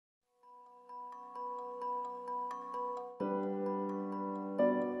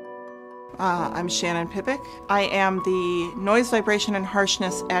I'm Shannon Pippick. I am the Noise, Vibration, and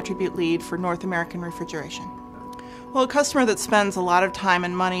Harshness Attribute Lead for North American Refrigeration. Well, a customer that spends a lot of time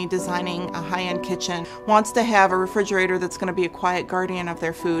and money designing a high-end kitchen wants to have a refrigerator that's going to be a quiet guardian of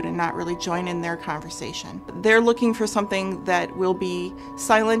their food and not really join in their conversation. They're looking for something that will be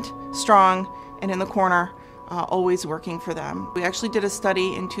silent, strong, and in the corner, always working for them. We actually did a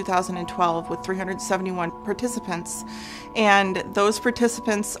study in 2012 with 371 participants, and those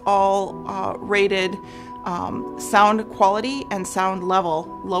participants all rated sound quality and sound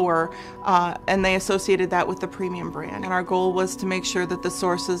level lower, and they associated that with the premium brand. And our goal was to make sure that the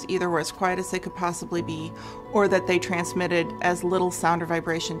sources either were as quiet as they could possibly be, or that they transmitted as little sound or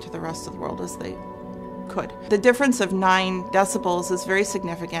vibration to the rest of the world as they could. The difference of 9 decibels is very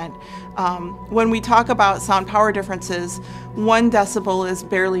significant. When we talk about sound power differences, 1 decibel is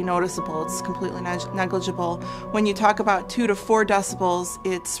barely noticeable. It's completely negligible. When you talk about 2 to 4 decibels,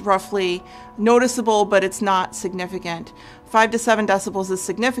 it's roughly noticeable, but it's not significant. 5 to 7 decibels is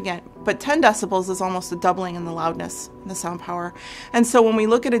significant, but 10 decibels is almost a doubling in the loudness, in the sound power. And so when we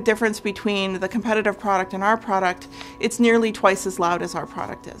look at a difference between the competitive product and our product, it's nearly twice as loud as our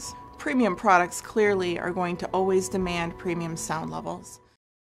product is. Premium products clearly are going to always demand premium sound levels.